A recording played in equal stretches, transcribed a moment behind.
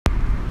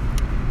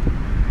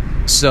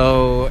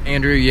So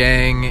Andrew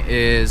Yang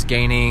is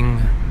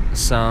gaining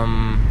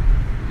some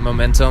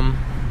momentum.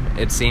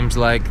 It seems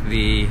like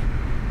I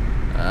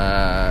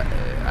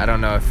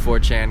don't know if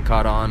 4chan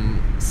caught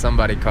on,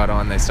 somebody caught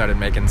on, they started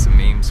making some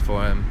memes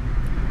for him.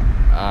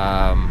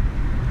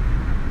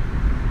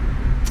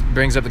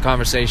 Brings up the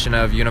conversation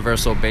of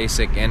universal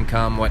basic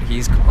income, what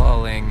he's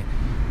calling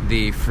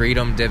the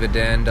freedom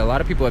dividend. A lot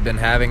of people have been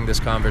having this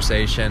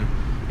conversation.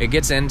 It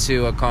gets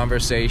into a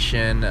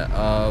conversation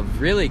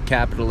of really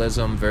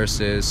capitalism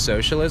versus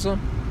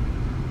socialism.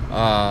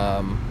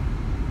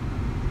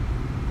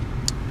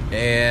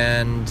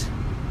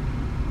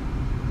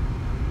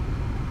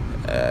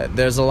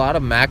 There's a lot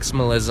of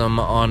maximalism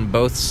on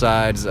both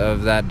sides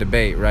of that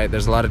debate, right?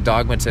 There's a lot of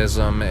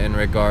dogmatism in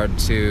regard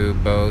to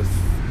both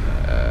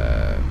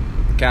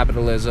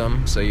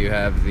capitalism. So you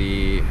have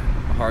the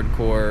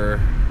hardcore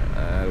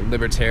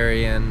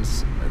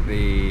libertarians,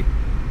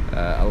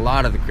 a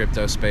lot of the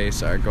crypto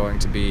space are going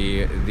to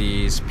be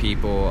these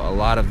people. A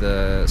lot of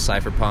the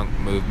cypherpunk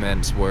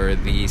movements were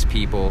these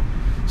people.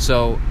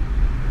 So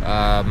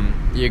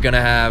you're going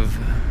to have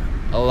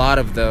a lot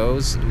of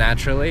those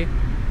naturally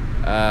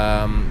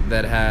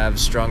that have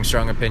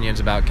strong opinions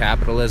about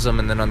capitalism.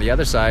 And then on the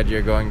other side,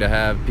 you're going to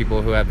have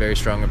people who have very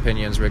strong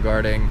opinions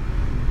regarding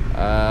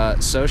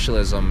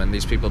socialism. And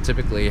these people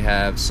typically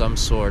have some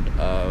sort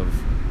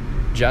of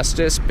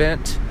justice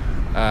bent.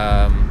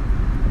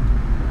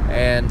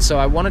 And so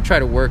I want to try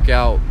to work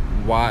out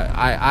why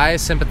I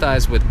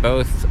sympathize with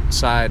both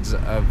sides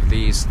of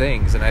these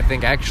things, and I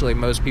think actually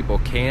most people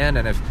can.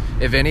 And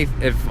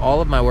if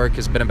all of my work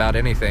has been about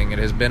anything, it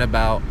has been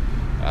about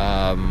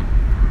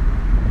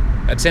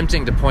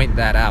attempting to point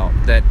that out,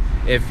 that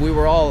if we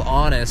were all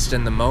honest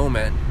in the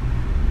moment,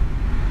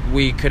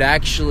 we could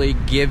actually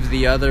give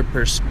the other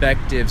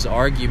perspective's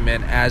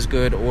argument as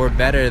good or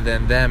better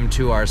than them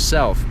to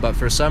ourselves. But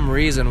for some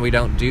reason we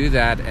don't do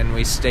that, and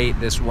we state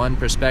this one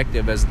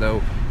perspective as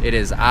though it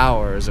is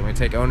ours, and we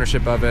take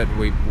ownership of it.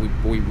 We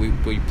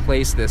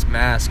place this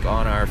mask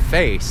on our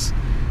face,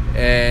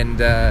 and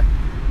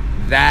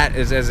that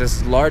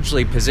is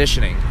largely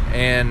positioning.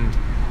 And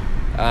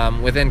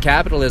within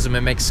capitalism,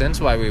 it makes sense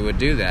why we would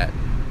do that,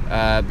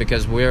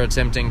 because we're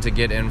attempting to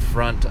get in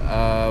front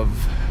of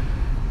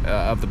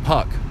the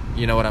puck,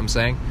 you know what I'm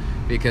saying?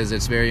 Because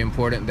it's very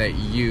important that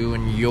you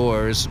and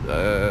yours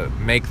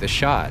make the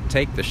shot,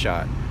 take the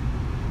shot.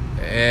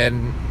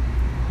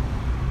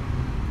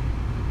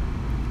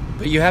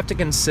 But you have to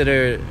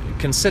consider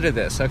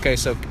this. Okay,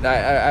 so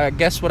I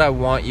guess what I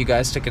want you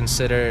guys to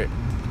consider,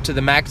 to the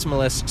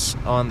maximalists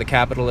on the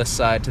capitalist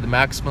side, to the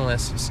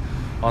maximalists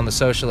on the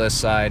socialist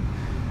side,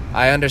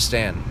 I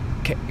understand.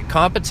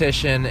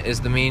 Competition is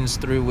the means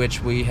through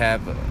which we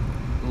have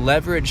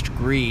leveraged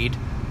greed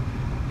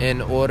in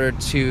order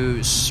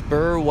to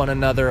spur one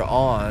another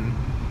on,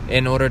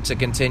 in order to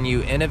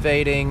continue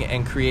innovating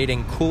and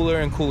creating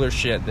cooler and cooler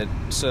shit,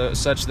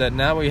 such that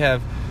now we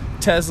have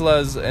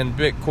Teslas and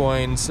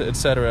Bitcoins,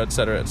 etc.,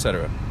 etc.,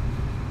 etc.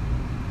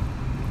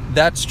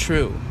 That's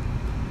true.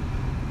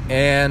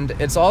 And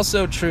it's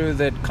also true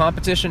that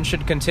competition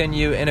should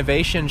continue,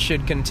 innovation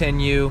should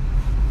continue.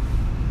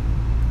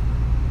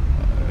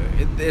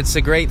 It's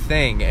a great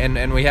thing,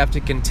 and we have to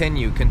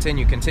continue.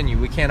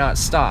 We cannot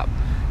stop.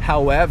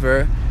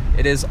 However,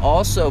 it is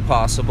also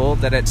possible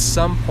that at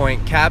some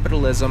point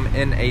capitalism,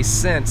 in a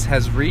sense,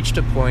 has reached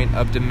a point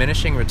of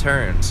diminishing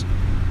returns,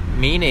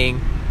 meaning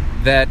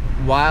that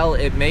while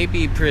it may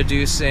be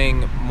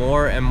producing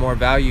more and more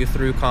value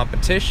through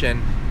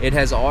competition, it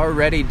has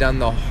already done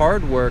the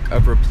hard work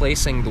of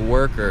replacing the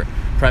worker,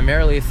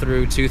 primarily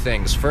through two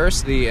things.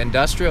 First, the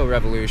Industrial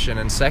Revolution,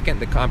 and second,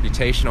 the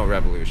Computational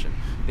Revolution.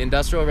 The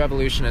Industrial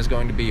Revolution is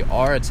going to be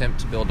our attempt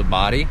to build a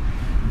body.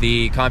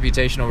 The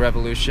computational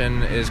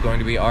revolution is going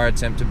to be our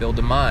attempt to build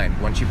a mind.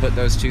 Once you put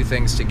those two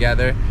things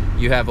together,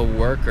 you have a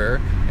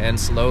worker, and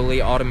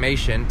slowly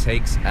automation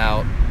takes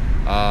out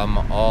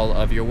all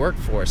of your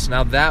workforce.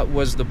 Now, that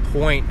was the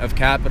point of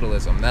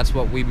capitalism. That's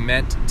what we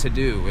meant to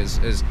do,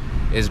 is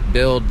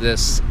build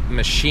this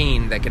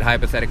machine that could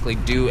hypothetically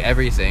do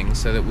everything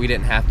so that we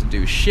didn't have to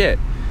do shit.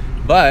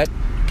 But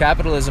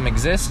capitalism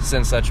exists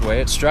in such a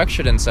way, it's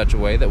structured in such a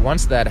way that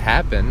once that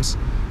happens,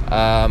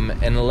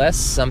 unless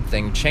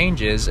something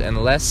changes,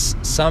 unless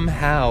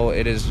somehow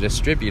it is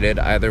distributed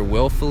either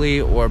willfully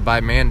or by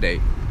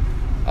mandate,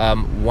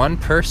 one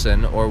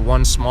person or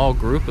one small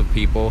group of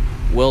people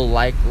will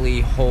likely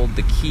hold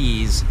the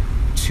keys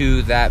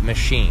to that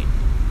machine,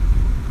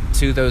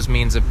 to those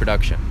means of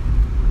production.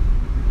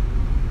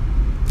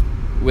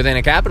 Within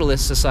a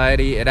capitalist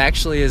society, it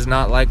actually is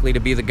not likely to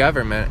be the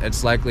government.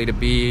 It's likely to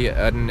be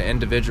an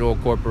individual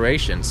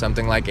corporation,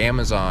 something like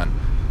Amazon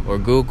or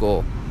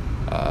Google,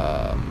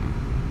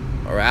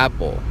 or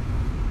Apple,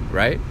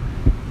 right?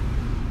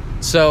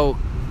 So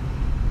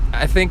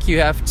I think you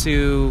have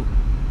to,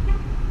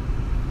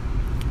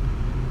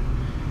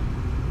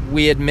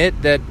 we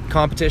admit that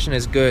competition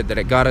is good, that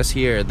it got us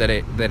here, that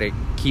it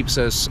keeps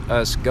us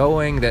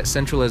going, that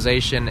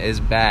centralization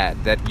is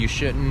bad, that you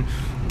shouldn't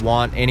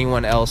want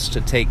anyone else to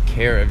take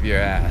care of your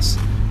ass.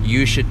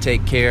 you should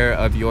take care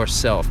of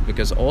yourself,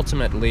 because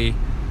ultimately,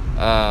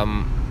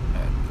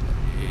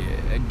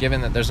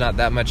 given that there's not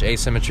that much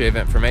asymmetry of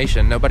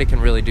information, nobody can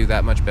really do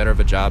that much better of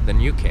a job than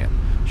you can.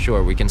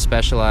 Sure, we can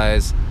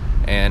specialize,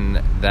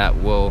 and that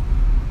will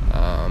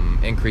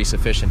increase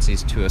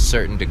efficiencies to a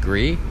certain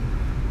degree.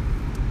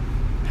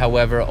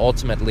 However,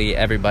 ultimately,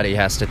 everybody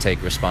has to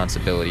take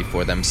responsibility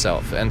for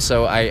themselves. And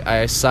so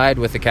I side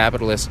with the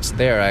capitalists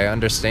there. I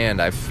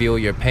understand. I feel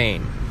your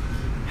pain.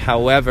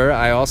 However,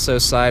 I also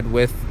side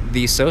with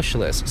the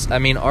socialists. I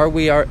mean, are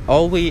we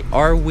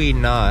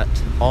not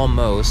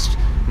almost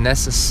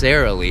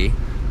necessarily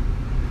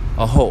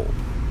a whole?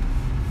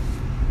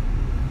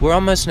 We're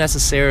almost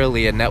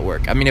necessarily a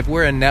network. I mean, if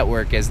we're a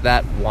network, is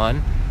that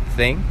one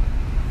thing?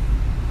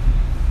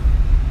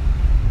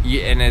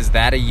 And is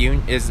that a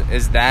union?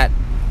 Is that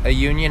a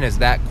union? Is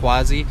that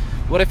quasi?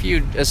 What if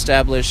you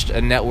established a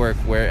network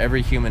where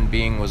every human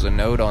being was a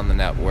node on the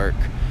network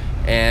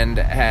and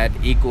had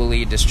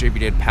equally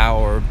distributed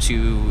power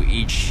to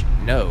each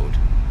node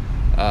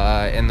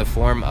in the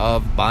form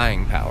of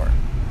buying power?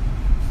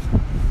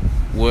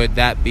 Would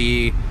that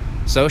be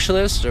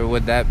socialist, or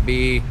would that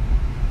be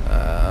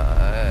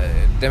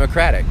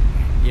democratic?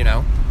 You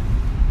know,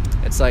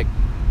 it's like,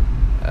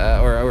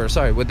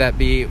 would that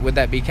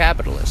be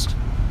capitalist?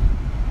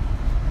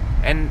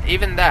 And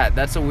even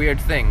that's a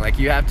weird thing. Like,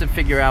 you have to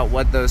figure out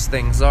what those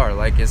things are.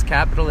 Like, is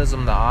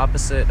capitalism the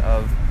opposite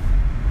of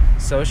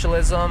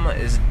socialism?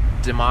 Is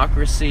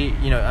democracy,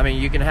 I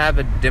mean, you can have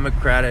a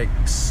democratic,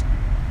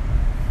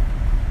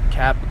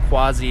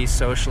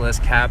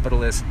 quasi-socialist,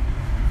 capitalist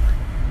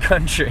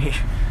country,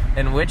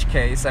 in which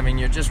case, I mean,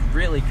 you're just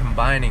really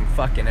combining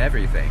fucking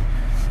everything.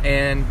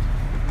 And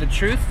the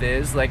truth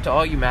is, like, to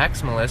all you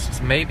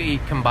maximalists,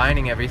 maybe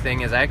combining everything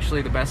is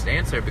actually the best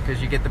answer,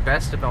 because you get the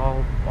best of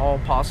all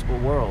possible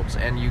worlds,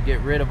 and you get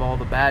rid of all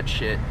the bad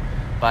shit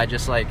by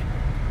just, like,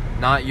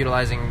 not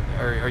utilizing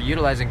or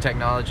utilizing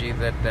technology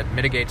that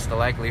mitigates the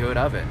likelihood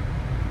of it.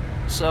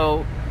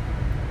 So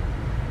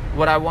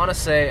what I want to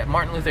say,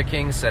 Martin Luther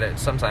King said it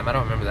sometime, I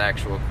don't remember the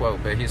actual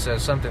quote, but he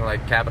says something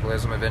like,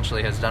 capitalism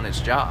eventually has done its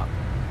job.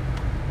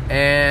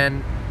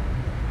 And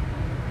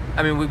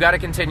I mean, we've got to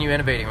continue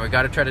innovating. We've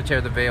got to try to tear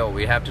the veil.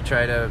 We have to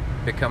try to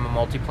become a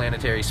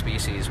multiplanetary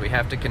species. We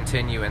have to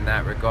continue in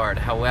that regard.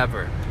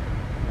 However,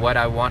 what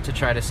I want to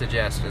try to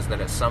suggest is that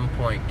at some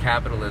point,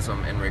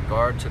 capitalism, in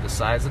regard to the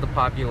size of the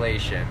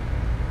population,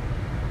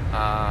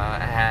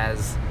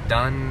 has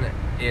done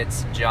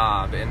its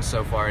job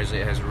insofar as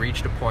it has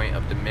reached a point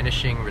of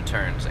diminishing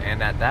returns.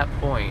 And at that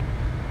point,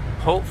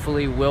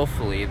 hopefully,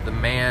 willfully, the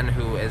man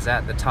who is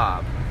at the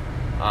top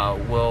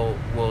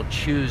will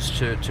choose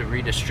to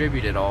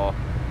redistribute it all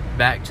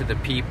back to the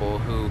people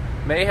who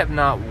may have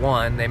not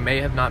won. They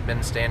may have not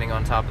been standing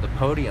on top of the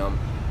podium.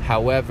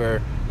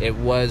 However, it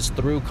was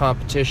through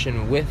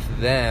competition with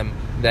them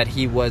that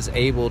he was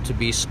able to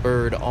be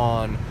spurred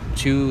on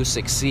to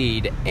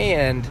succeed.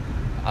 And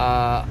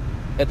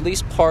at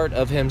least part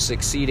of him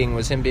succeeding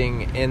was him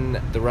being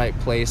in the right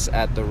place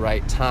at the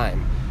right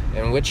time,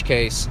 in which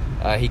case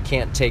he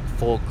can't take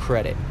full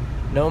credit.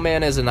 No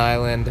man is an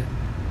island.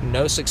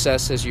 No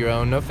success is your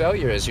own. No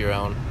failure is your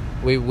own.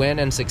 We win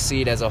and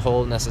succeed as a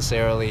whole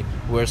necessarily.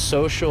 We're a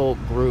social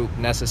group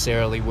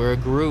necessarily. We're a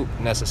group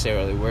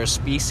necessarily. We're a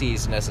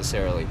species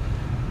necessarily.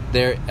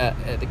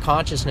 The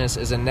consciousness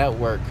is a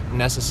network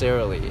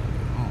necessarily,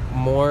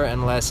 more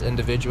and less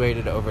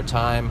individuated over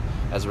time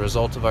as a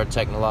result of our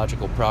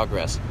technological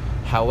progress.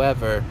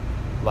 However,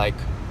 like,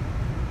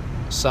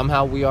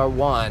 somehow we are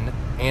one,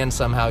 and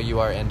somehow you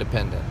are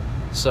independent.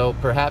 So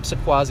perhaps a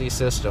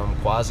quasi-system,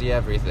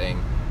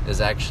 quasi-everything, is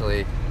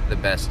actually the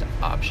best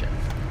option.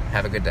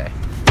 Have a good day.